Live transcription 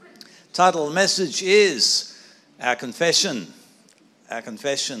Title of the message is Our Confession. Our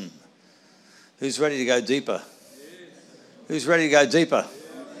Confession. Who's ready to go deeper? Who's ready to go deeper?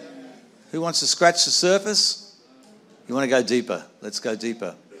 Who wants to scratch the surface? You want to go deeper? Let's go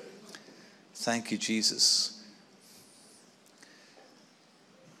deeper. Thank you, Jesus.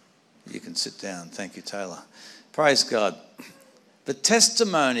 You can sit down. Thank you, Taylor. Praise God. The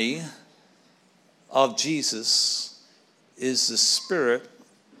testimony of Jesus is the spirit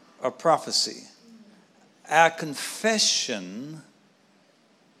of prophecy. Our confession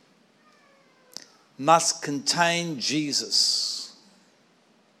must contain Jesus,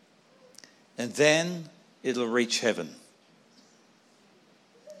 and then it'll reach heaven.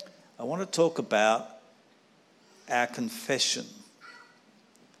 I want to talk about our confession.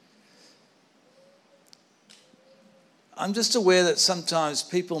 I'm just aware that sometimes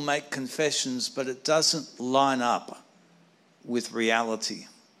people make confessions, but it doesn't line up with reality.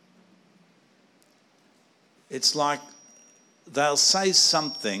 It's like they'll say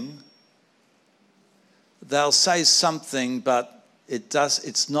something, but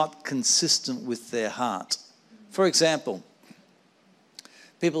it's not consistent with their heart. For example,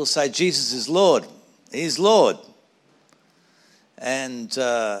 people say Jesus is Lord. He's Lord. And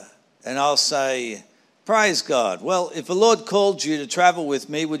I'll say, praise God. Well, if the Lord called you to travel with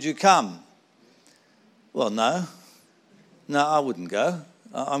me, would you come? Well, no. No, I wouldn't go.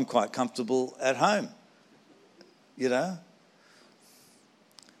 I'm quite comfortable at home, you know.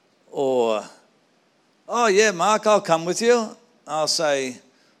 Or, oh yeah, Mark, I'll come with you. I'll say,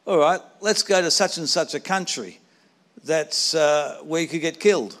 all right, let's go to such and such a country that's where you could get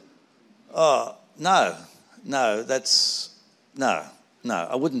killed. Oh, no,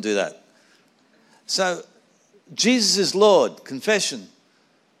 I wouldn't do that. So Jesus is Lord, confession,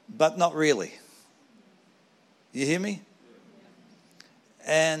 but not really. You hear me?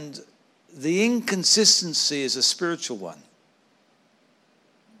 And the inconsistency is a spiritual one.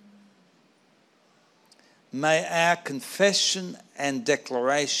 May our confession and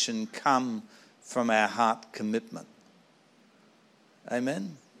declaration come from our heart commitment.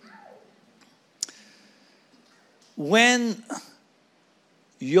 Amen? When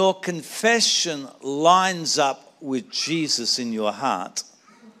your confession lines up with Jesus in your heart,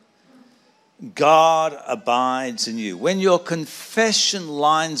 God abides in you. When your confession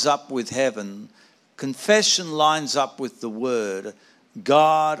lines up with heaven, confession lines up with the Word,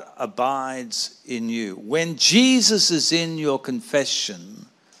 God abides in you. When Jesus is in your confession,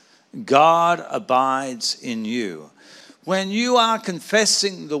 God abides in you. When you are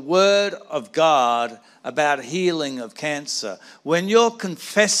confessing the Word of God about healing of cancer, when you're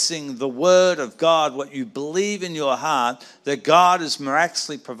confessing the Word of God, what you believe in your heart, that God is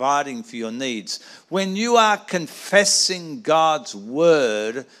miraculously providing for your needs, when you are confessing God's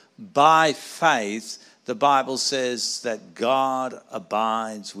Word by faith, the Bible says that God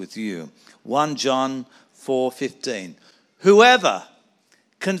abides with you. 1 John 4:15. Whoever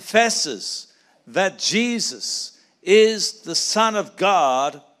confesses that Jesus is the Son of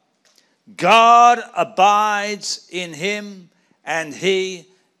God, God abides in him and he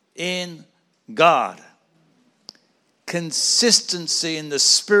in God. Consistency in the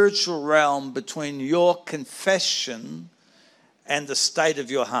spiritual realm between your confession and the state of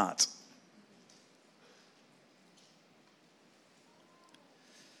your heart.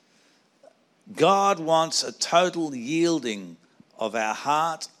 God wants a total yielding of our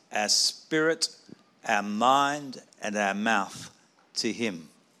heart, our spirit, our mind, and our mouth to him.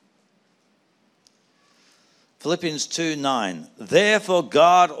 Philippians 2:9. Therefore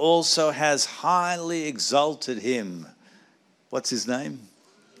God also has highly exalted him. What's his name?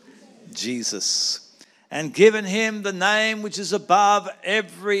 Jesus. And given him the name which is above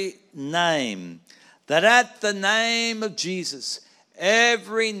every name, that at the name of Jesus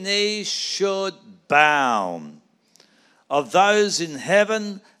every knee should bow, of those in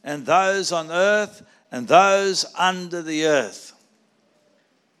heaven and those on earth and those under the earth.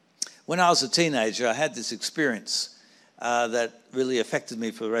 When I was a teenager, I had this experience that really affected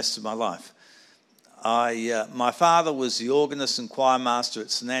me for the rest of my life. My father was the organist and choir master at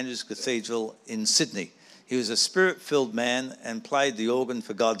St Andrew's Cathedral in Sydney. He was a spirit-filled man and played the organ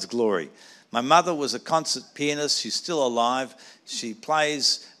for God's glory. My mother was a concert pianist. She's still alive. She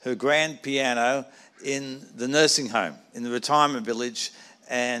plays her grand piano in the nursing home, in the retirement village,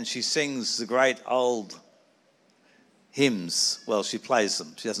 and she sings the great old hymns. Well, she plays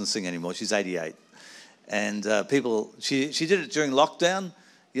them. She doesn't sing anymore. She's 88. And she did it during lockdown,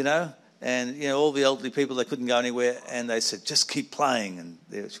 you know, and, you know, all the elderly people, they couldn't go anywhere, and they said, just keep playing, and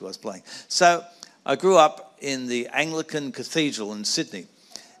there she was playing. So I grew up in the Anglican Cathedral in Sydney,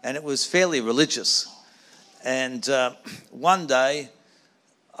 and it was fairly religious. And one day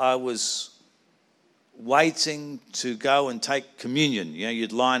I was waiting to go and take communion. You know,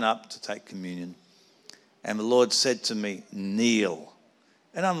 you'd line up to take communion. And the Lord said to me, kneel.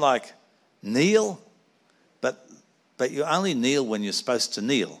 And I'm like, kneel? But you only kneel when you're supposed to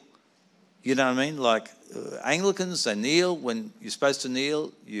kneel. You know what I mean? Like Anglicans, they kneel when you're supposed to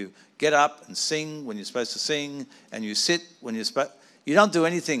kneel. You get up and sing when you're supposed to sing. And you sit when you're supposed... You don't do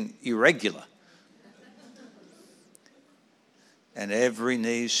anything irregular. And every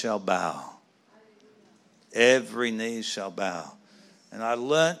knee shall bow. Every knee shall bow. And I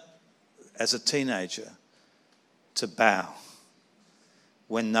learnt as a teenager to bow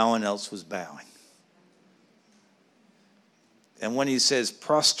when no one else was bowing. And when he says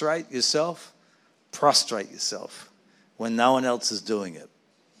prostrate yourself when no one else is doing it.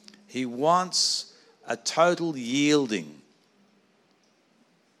 He wants a total yielding.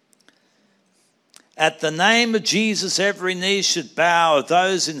 At the name of Jesus, every knee should bow, of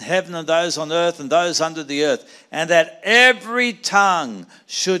those in heaven and those on earth and those under the earth, and that every tongue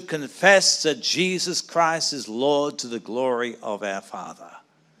should confess that Jesus Christ is Lord to the glory of our Father.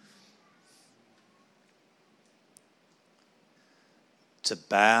 To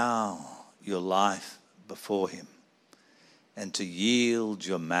bow your life before him and to yield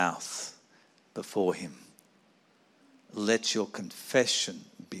your mouth before him. Let your confession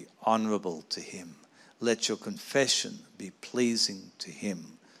be honorable to him. Let your confession be pleasing to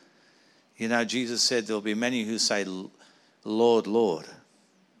him. You know, Jesus said there'll be many who say, Lord, Lord.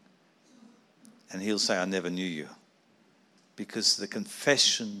 And he'll say, I never knew you. Because the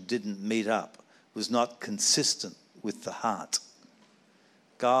confession didn't meet up, was not consistent with the heart.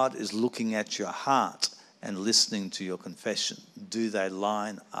 God is looking at your heart and listening to your confession. Do they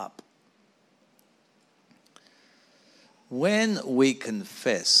line up? When we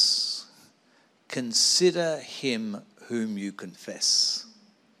confess, consider him whom you confess.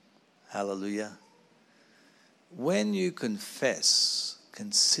 Hallelujah. When you confess,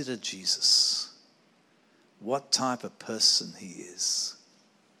 consider Jesus. What type of person he is.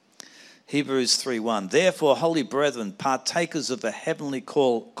 Hebrews 3:1. Therefore, holy brethren, partakers of the heavenly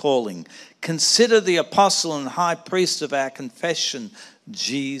calling, consider the apostle and high priest of our confession,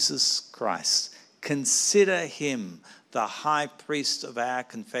 Jesus Christ. Consider him the high priest of our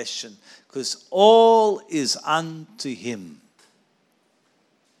confession, because all is unto him.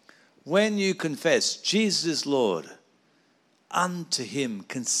 When you confess Jesus is Lord, unto him,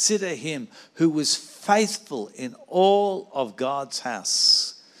 consider him who was faithful in all of God's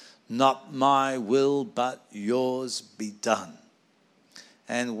house. Not my will, but yours be done.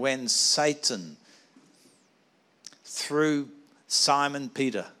 And when Satan, through Simon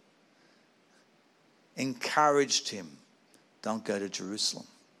Peter, encouraged him, don't go to Jerusalem.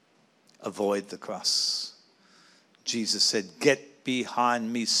 Avoid the cross. Jesus said, get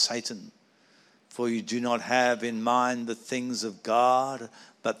behind me, Satan, for you do not have in mind the things of God,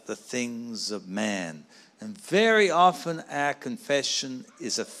 but the things of man. And very often our confession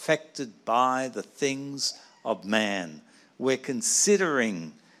is affected by the things of man. We're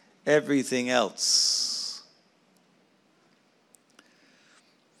considering everything else.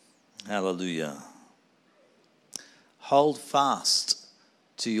 Hallelujah. Hold fast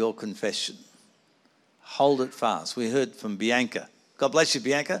to your confession. Hold it fast. We heard from Bianca. God bless you,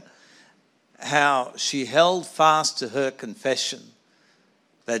 Bianca. How she held fast to her confession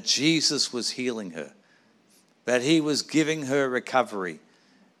that Jesus was healing her, that he was giving her recovery,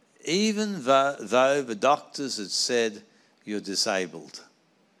 even though the doctors had said, you're disabled.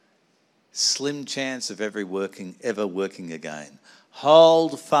 Slim chance of ever working again.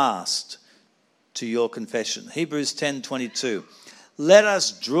 Hold fast to your confession. Hebrews 10:22. Let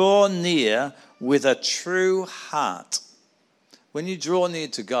us draw near with a true heart. When you draw near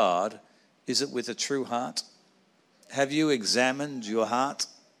to God, is it with a true heart? Have you examined your heart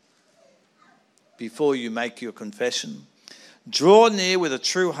before you make your confession? Draw near with a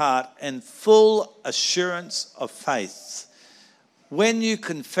true heart and full assurance of faith. When you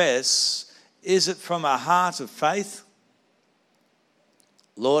confess, is it from a heart of faith?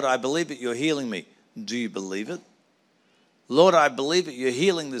 Lord, I believe that you're healing me. Do you believe it? Lord, I believe that you're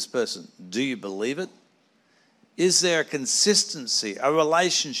healing this person. Do you believe it? Is there a consistency, a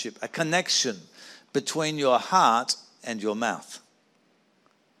relationship, a connection between your heart and your mouth?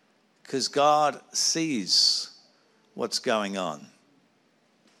 Because God sees what's going on.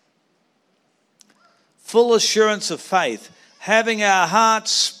 Full assurance of faith, having our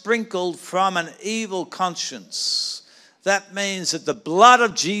hearts sprinkled from an evil conscience. That means that the blood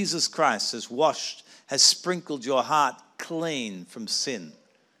of Jesus Christ has sprinkled your heart clean from sin.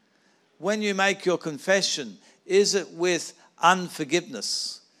 when you make your confession, is it with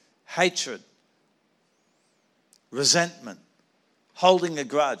unforgiveness, hatred, resentment, holding a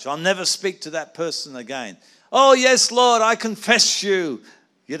grudge? I'll never speak to that person again. Oh, yes, Lord, I confess you.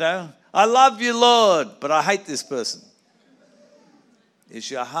 I love you, Lord, but I hate this person. Is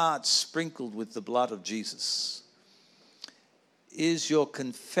your heart sprinkled with the blood of Jesus? Is your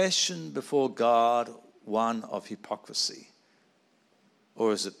confession before God one of hypocrisy?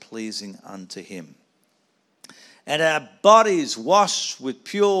 Or is it pleasing unto him? And our bodies washed with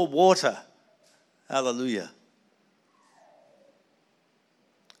pure water. Hallelujah.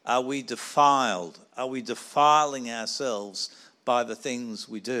 Are we defiled? Are we defiling ourselves by the things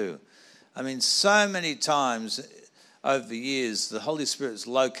we do? I mean, so many times over the years, the Holy Spirit has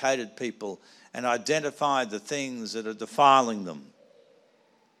located people and identified the things that are defiling them.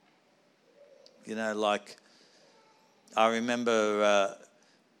 Like I remember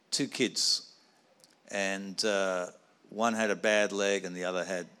 2 kids, and one had a bad leg and the other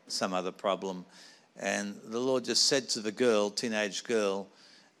had some other problem. And the Lord just said to the girl, teenage girl,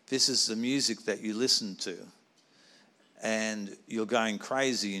 this is the music that you listen to, and you're going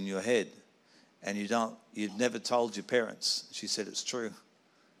crazy in your head, and you've never told your parents. She said, it's true.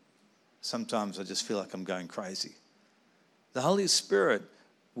 Sometimes I just feel like I'm going crazy. The Holy Spirit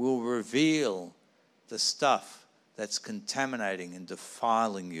will reveal the stuff that's contaminating and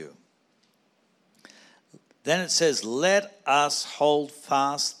defiling you. Then it says, let us hold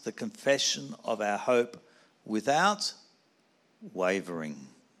fast the confession of our hope without wavering.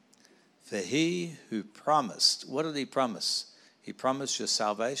 For he who promised, what did he promise? He promised your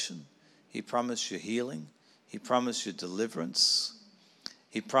salvation. He promised your healing. He promised your deliverance.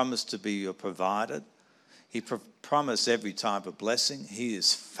 He promised to be your provider. He promised every type of blessing. He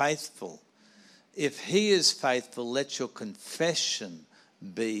is faithful. If he is faithful, let your confession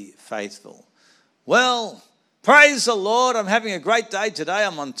be faithful. Well, praise the Lord, I'm having a great day today.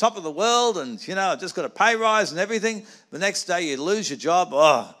 I'm on top of the world, and, I've just got a pay rise and everything. The next day you lose your job.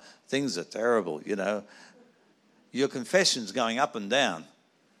 Oh, things are terrible, Your confession's going up and down.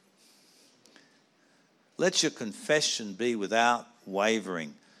 Let your confession be without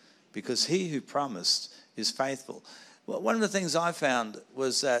wavering, because he who promised is faithful. Well, one of the things I found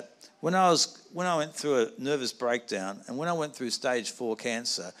was that when I went through a nervous breakdown and when I went through stage 4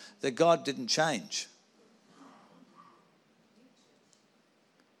 cancer, that God didn't change.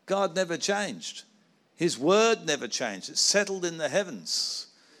 God never changed. His word never changed. It's settled in the heavens.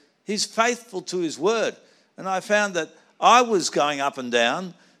 He's faithful to his word. And I found that I was going up and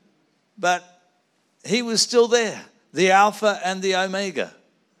down, but he was still there, the Alpha and the Omega.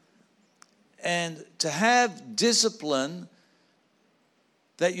 And to have discipline,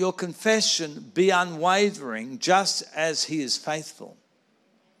 that your confession be unwavering, just as he is faithful.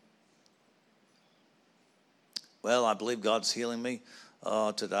 Well, I believe God's healing me.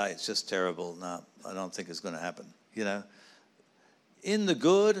 Oh, today it's just terrible. No, I don't think it's going to happen. In the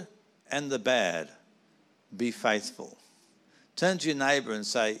good and the bad, be faithful. Turn to your neighbor and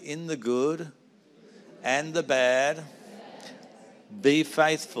say, in the good and the bad, be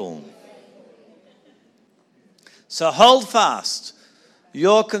faithful. So hold fast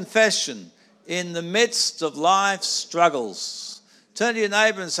your confession in the midst of life's struggles. Turn to your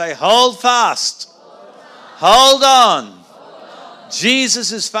neighbor and say, hold fast. Hold on.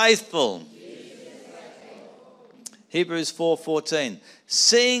 Jesus is faithful. Hebrews 4:14.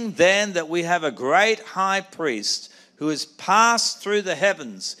 Seeing then that we have a great high priest who has passed through the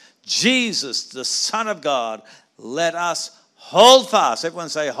heavens, Jesus, the Son of God, let us hold fast. Everyone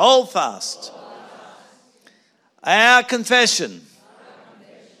say, hold fast. Our confession.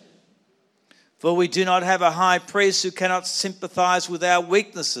 For we do not have a high priest who cannot sympathize with our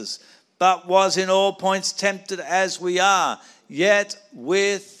weaknesses, but was in all points tempted as we are, yet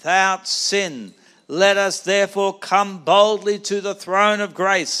without sin. Let us therefore come boldly to the throne of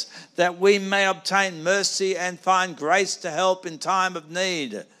grace, that we may obtain mercy and find grace to help in time of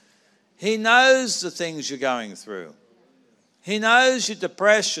need. He knows the things you're going through. He knows your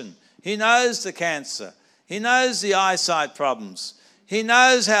depression. He knows the cancer. He knows the eyesight problems. He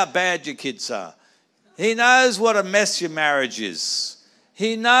knows how bad your kids are. He knows what a mess your marriage is.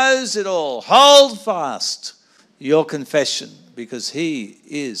 He knows it all. Hold fast your confession, because he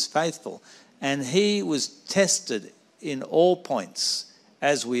is faithful. And he was tested in all points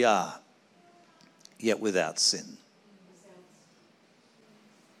as we are, yet without sin.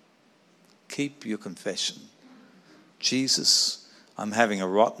 Keep your confession. Jesus, I'm having a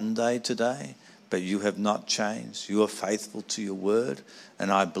rotten day today, but you have not changed. You are faithful to your word,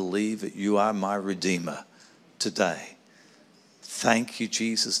 and I believe that you are my Redeemer today. Thank you,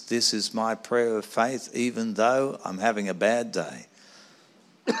 Jesus. This is my prayer of faith, even though I'm having a bad day.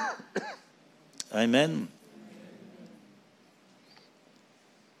 Amen.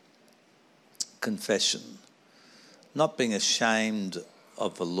 Confession. Not being ashamed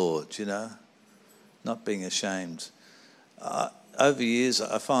of the Lord, you know. Not being ashamed. Over years,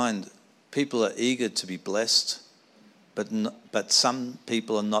 I find people are eager to be blessed, but some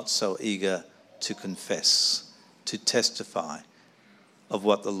people are not so eager to confess, to testify of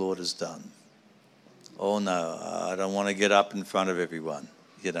what the Lord has done. Oh no, I don't want to get up in front of everyone,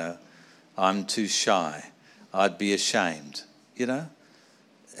 you know. I'm too shy. I'd be ashamed, you know.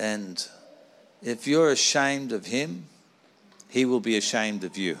 And if you're ashamed of him, he will be ashamed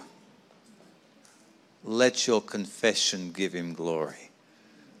of you. Let your confession give him glory.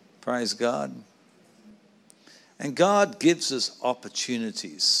 Praise God. And God gives us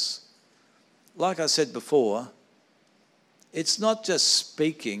opportunities. Like I said before, it's not just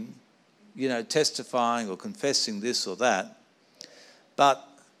speaking, you know, testifying or confessing this or that, but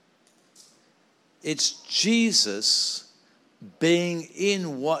it's Jesus being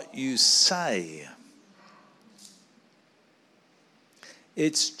in what you say.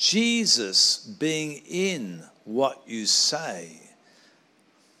 It's Jesus being in what you say.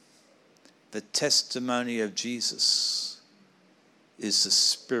 The testimony of Jesus is the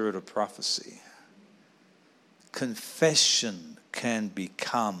spirit of prophecy. Confession can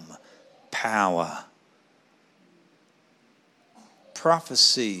become power.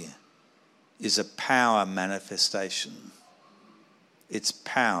 Prophecy is a power manifestation. It's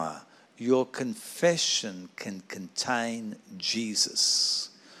power. Your confession can contain Jesus,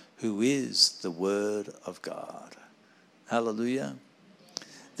 who is the Word of God. Hallelujah.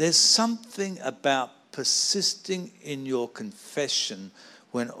 There's something about persisting in your confession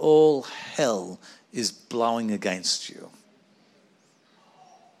when all hell is blowing against you.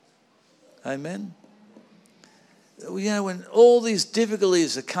 Amen. You know, when all these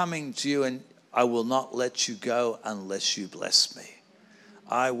difficulties are coming to you, and I will not let you go unless you bless me.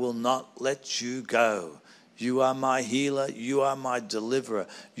 I will not let you go. You are my healer. You are my deliverer.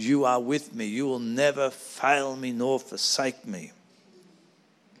 You are with me. You will never fail me nor forsake me.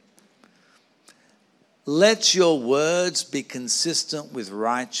 Let your words be consistent with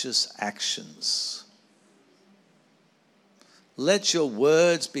righteous actions. Let your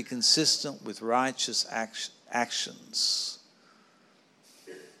words be consistent with righteous actions.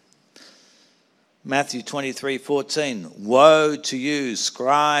 Matthew 23:14. Woe to you,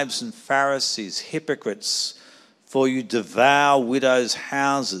 scribes and Pharisees, hypocrites, for you devour widows'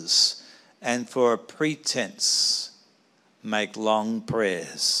 houses, and for a pretense make long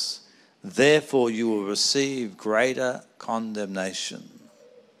prayers. Therefore you will receive greater condemnation.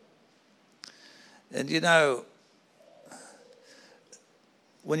 And you know,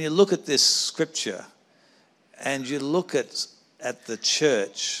 when you look at this scripture and you look at the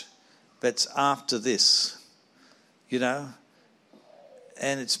church that's after this, you know,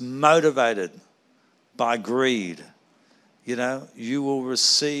 and it's motivated by greed, you know, you will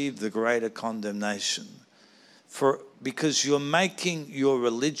receive the greater condemnation. Because you're making your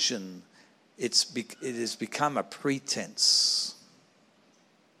religion, it has become a pretense.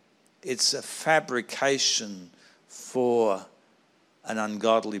 It's a fabrication for an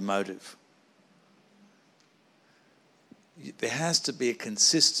ungodly motive. There has to be a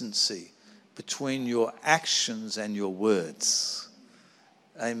consistency between your actions and your words.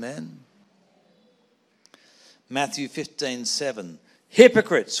 Amen. Matthew 15:7.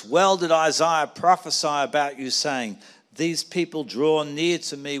 Hypocrites, well did Isaiah prophesy about you, saying, these people draw near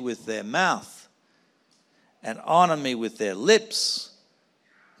to me with their mouth and honor me with their lips,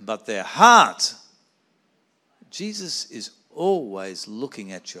 but their heart. Jesus is always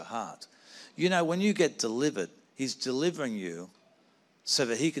looking at your heart. You know, when you get delivered, he's delivering you so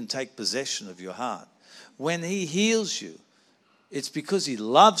that he can take possession of your heart. When he heals you, it's because he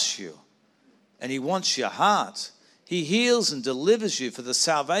loves you and he wants your heart. He heals and delivers you for the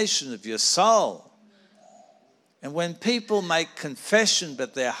salvation of your soul. And when people make confession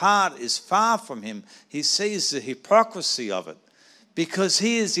but their heart is far from him, he sees the hypocrisy of it, because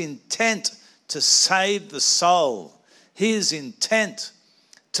he is intent to save the soul. He is intent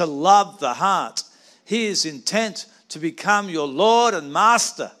to love the heart. He is intent to become your Lord and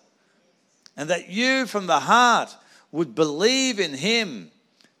Master. And that you from the heart would believe in him,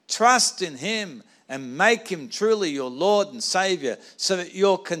 trust in him, and make him truly your Lord and Savior, so that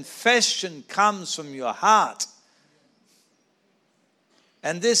your confession comes from your heart.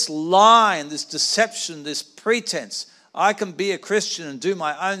 And this lie and this deception, this pretense, I can be a Christian and do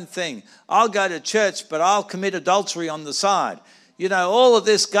my own thing. I'll go to church, but I'll commit adultery on the side. all of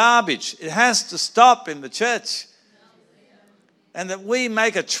this garbage. It has to stop in the church. And that we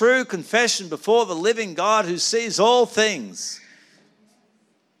make a true confession before the living God who sees all things.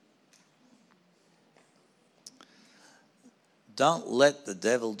 Don't let the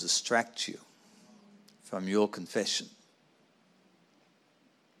devil distract you from your confession.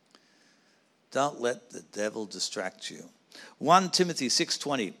 Don't let the devil distract you. 1 Timothy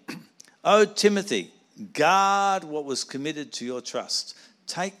 6:20. O Timothy, guard what was committed to your trust.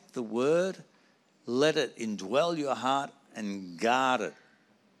 Take the word, let it indwell your heart, and guard it,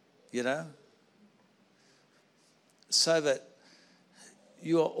 so that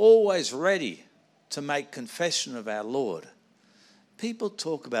you are always ready to make confession of our Lord. People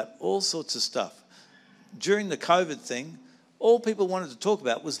talk about all sorts of stuff. During the COVID thing, all people wanted to talk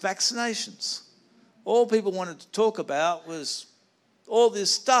about was vaccinations. All people wanted to talk about was all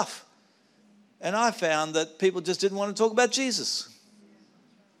this stuff. And I found that people just didn't want to talk about Jesus.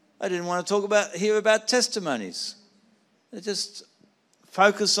 They didn't want to hear about testimonies. They just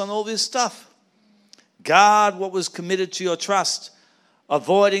focus on all this stuff. Guard what was committed to your trust,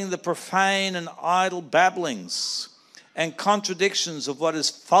 avoiding the profane and idle babblings and contradictions of what is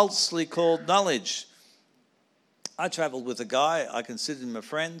falsely called knowledge. I travelled with a guy, I considered him a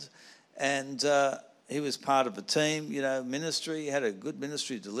friend, and he was part of a team, ministry. He had a good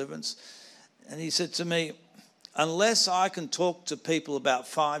ministry of deliverance. And he said to me, unless I can talk to people about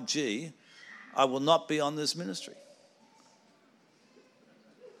 5G, I will not be on this ministry.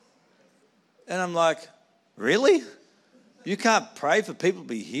 And I'm like, really? You can't pray for people to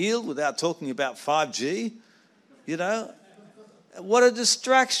be healed without talking about 5G? What a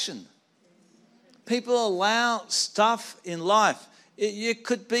distraction. People allow stuff in life. It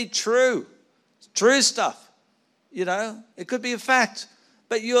could be true stuff. It could be a fact.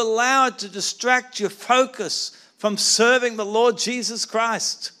 But you allow it to distract your focus from serving the Lord Jesus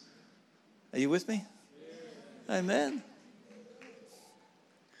Christ. Are you with me? Amen.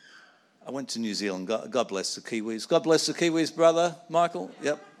 I went to New Zealand. God bless the Kiwis. God bless the Kiwis, brother Michael.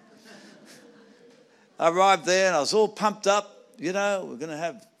 Yep. I arrived there and I was all pumped up. We're going to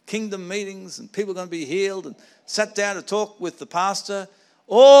have kingdom meetings and people are going to be healed, and sat down to talk with the pastor.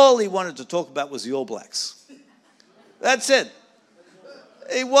 All he wanted to talk about was the All Blacks. That's it.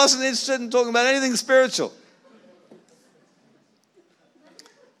 He wasn't interested in talking about anything spiritual.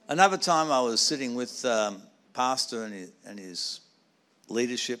 Another time I was sitting with pastor and his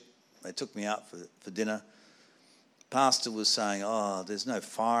leadership. They took me out for dinner. Pastor was saying, there's no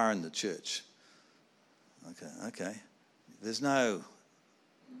fire in the church. Okay. There's no...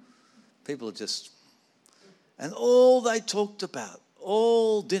 People are just... And all they talked about,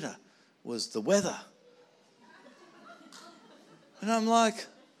 all dinner, was the weather. And I'm like,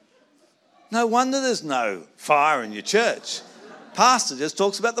 no wonder there's no fire in your church. Pastor just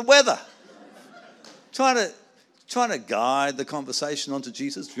talks about the weather. Trying to guide the conversation onto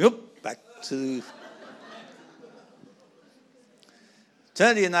Jesus. Yep, back to...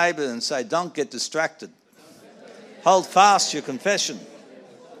 Turn to your neighbour and say, don't get distracted. Hold fast your confession.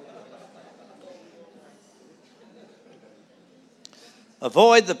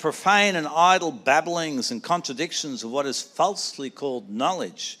 Avoid the profane and idle babblings and contradictions of what is falsely called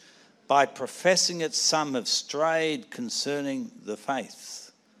knowledge. By professing it, some have strayed concerning the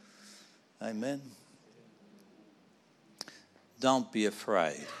faith. Amen. Don't be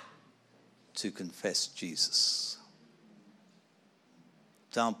afraid to confess Jesus.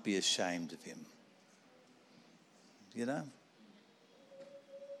 Don't be ashamed of him.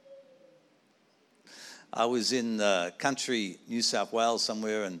 I was in country New South Wales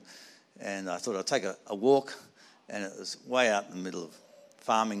somewhere, and I thought I'd take a walk, and it was way out in the middle of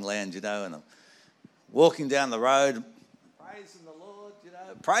farming land, and I'm walking down the road, praising the Lord,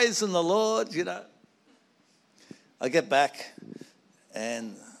 praising the Lord, I get back,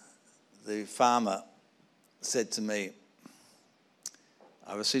 and the farmer said to me,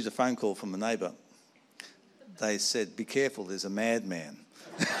 I received a phone call from a neighbour. They said, be careful, there's a madman.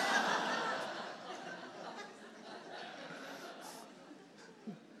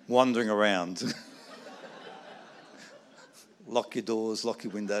 Wandering around. Lock your doors, lock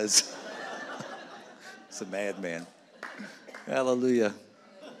your windows. It's a madman. Hallelujah.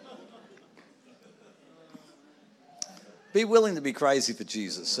 Be willing to be crazy for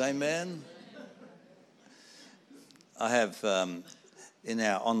Jesus. Amen. I have in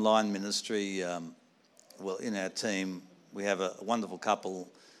our online ministry, in our team, we have a wonderful couple,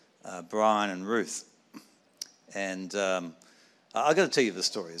 Brian and Ruth. And I've got to tell you the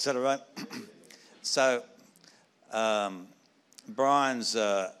story. Is that all right? So Brian's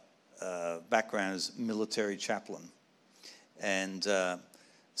background is military chaplain. And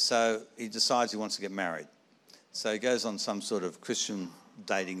so he decides he wants to get married. So he goes on some sort of Christian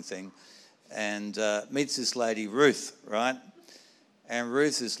dating thing and meets this lady, Ruth, right? And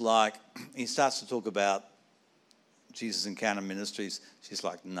Ruth is like, he starts to talk about Jesus Encounter Ministries. She's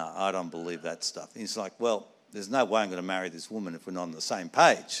like, no, I don't believe that stuff. And he's like, well, there's no way I'm going to marry this woman if we're not on the same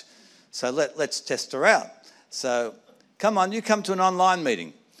page. So let's test her out. So come on, you come to an online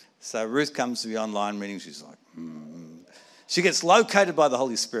meeting. So Ruth comes to the online meeting. She's like, She gets located by the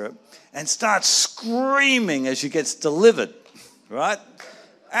Holy Spirit and starts screaming as she gets delivered, right?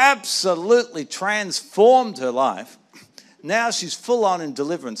 Absolutely transformed her life. Now she's full on in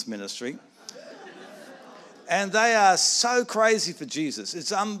deliverance ministry. And they are so crazy for Jesus.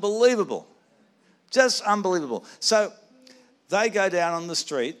 It's unbelievable. Just unbelievable. So they go down on the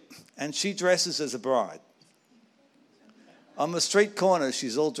street and she dresses as a bride. On the street corner,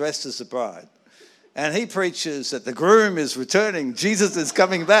 she's all dressed as a bride. And he preaches that the groom is returning. Jesus is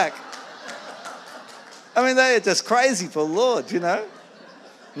coming back. I mean, they are just crazy for the Lord, you know.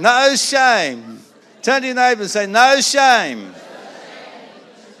 No shame. Turn to your neighbour and say, no shame.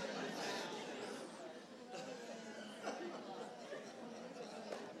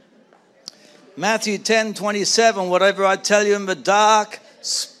 Matthew 10:27, whatever I tell you in the dark,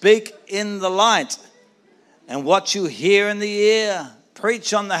 speak in the light. And what you hear in the ear,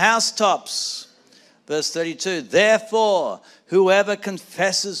 preach on the housetops. Verse 32, therefore, whoever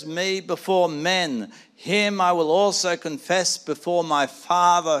confesses me before men, him I will also confess before my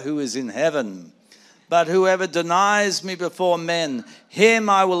Father who is in heaven. But whoever denies me before men, him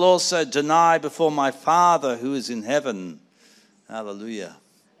I will also deny before my Father who is in heaven. Hallelujah.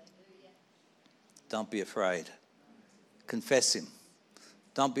 Don't be afraid. Confess him.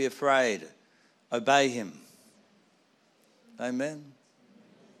 Don't be afraid. Obey him. Amen.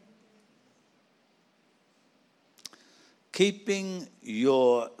 Keeping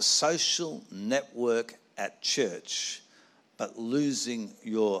your social network at church, but losing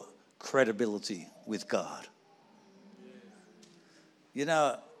your credibility with God. You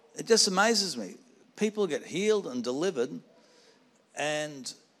know, it just amazes me. People get healed and delivered,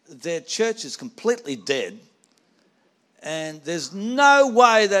 and their church is completely dead, and there's no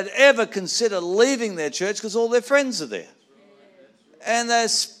way they'd ever consider leaving their church because all their friends are there. And they're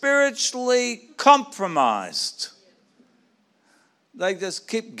spiritually compromised. They just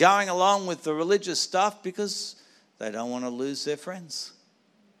keep going along with the religious stuff because they don't want to lose their friends.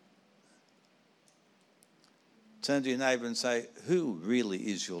 Turn to your neighbour and say, who really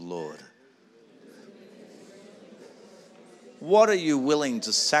is your Lord? What are you willing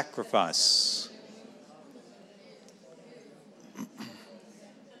to sacrifice?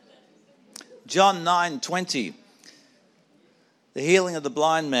 John 9:20, the healing of the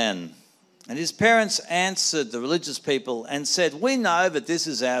blind man. And his parents answered the religious people and said, we know that this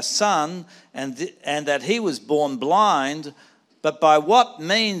is our son and that he was born blind, but by what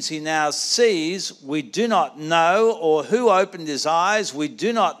means he now sees, we do not know, or who opened his eyes, we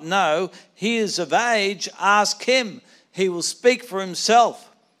do not know. He is of age, ask him. He will speak for himself.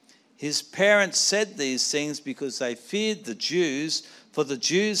 His parents said these things because they feared the Jews, for the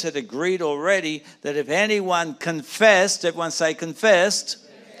Jews had agreed already that if anyone confessed, everyone say confessed,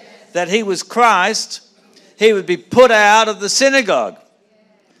 that he was Christ, he would be put out of the synagogue.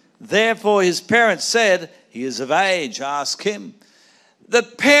 Therefore his parents said, he is of age, ask him. The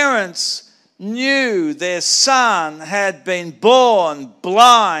parents knew their son had been born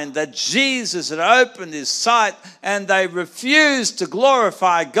blind, that Jesus had opened his sight, and they refused to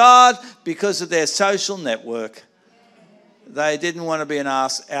glorify God because of their social network. They didn't want to be an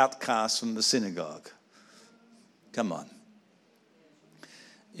outcast from the synagogue. Come on.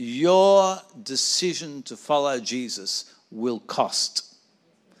 Your decision to follow Jesus will cost.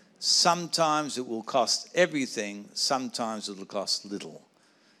 Sometimes it will cost everything, sometimes it will cost little.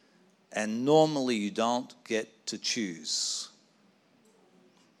 And normally you don't get to choose.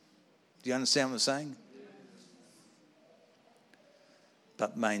 Do you understand what I'm saying?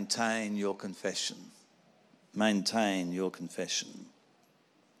 But maintain your confession. Maintain your confession.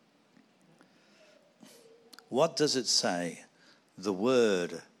 What does it say? The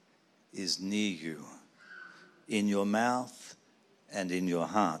word is near you, in your mouth and in your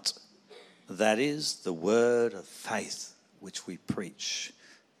heart. That is the word of faith which we preach.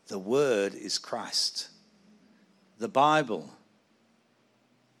 The word is Christ. The Bible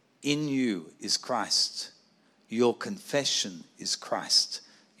in you is Christ. Your confession is Christ.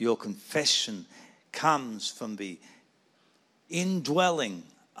 Your confession comes from the indwelling,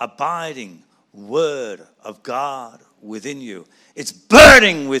 abiding word of God within you. It's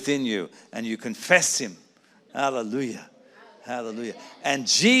burning within you, and you confess him. Hallelujah. Hallelujah. And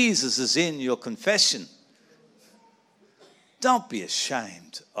Jesus is in your confession. Don't be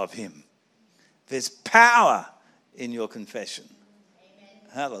ashamed of him. There's power in your confession.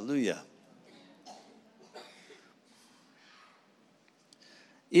 Hallelujah.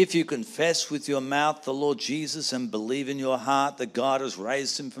 If you confess with your mouth the Lord Jesus and believe in your heart that God has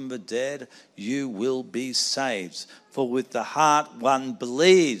raised him from the dead, you will be saved. For with the heart one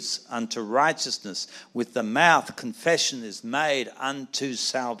believes unto righteousness, with the mouth confession is made unto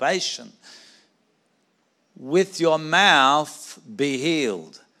salvation. With your mouth be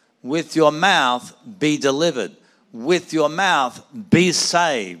healed. With your mouth be delivered. With your mouth be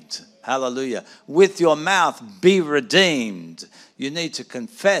saved. Hallelujah. With your mouth be redeemed. You need to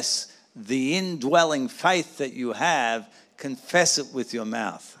confess the indwelling faith that you have. Confess it with your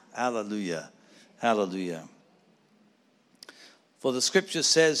mouth. Hallelujah. Hallelujah. For the scripture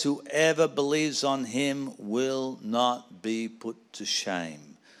says, whoever believes on him will not be put to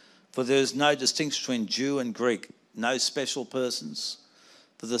shame. For there is no distinction between Jew and Greek, no special persons.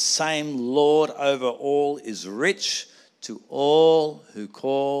 For the same Lord over all is rich to all who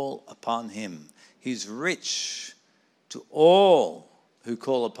call upon him. He's rich to all who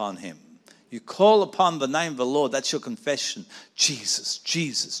call upon him. You call upon the name of the Lord, that's your confession. Jesus,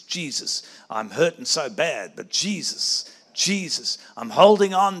 Jesus, Jesus. I'm hurting so bad, but Jesus, Jesus. I'm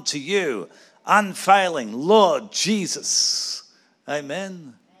holding on to you, unfailing Lord Jesus.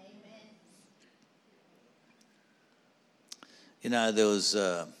 Amen. You know, there was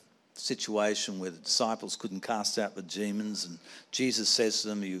a situation where the disciples couldn't cast out the demons, and Jesus says to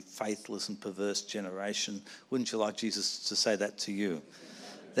them, you faithless and perverse generation. Wouldn't you like Jesus to say that to you?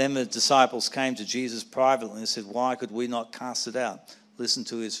 Then the disciples came to Jesus privately and said, why could we not cast it out? Listen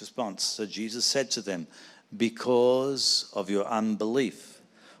to his response. So Jesus said to them, because of your unbelief.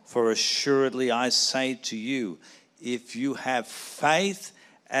 For assuredly I say to you, if you have faith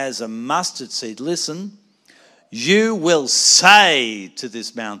as a mustard seed, listen, you will say to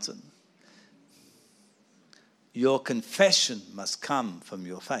this mountain. Your confession must come from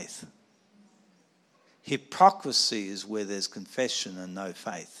your faith. Hypocrisy is where there's confession and no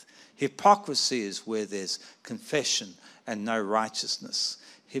faith. Hypocrisy is where there's confession and no righteousness.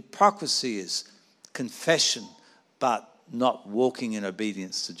 Hypocrisy is confession but not walking in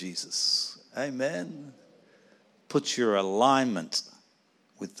obedience to Jesus. Amen. Put your alignment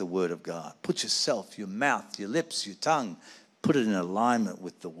with the word of God. Put yourself, your mouth, your lips, your tongue, put it in alignment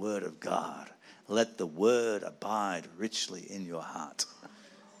with the word of God. Let the word abide richly in your heart.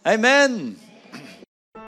 Amen.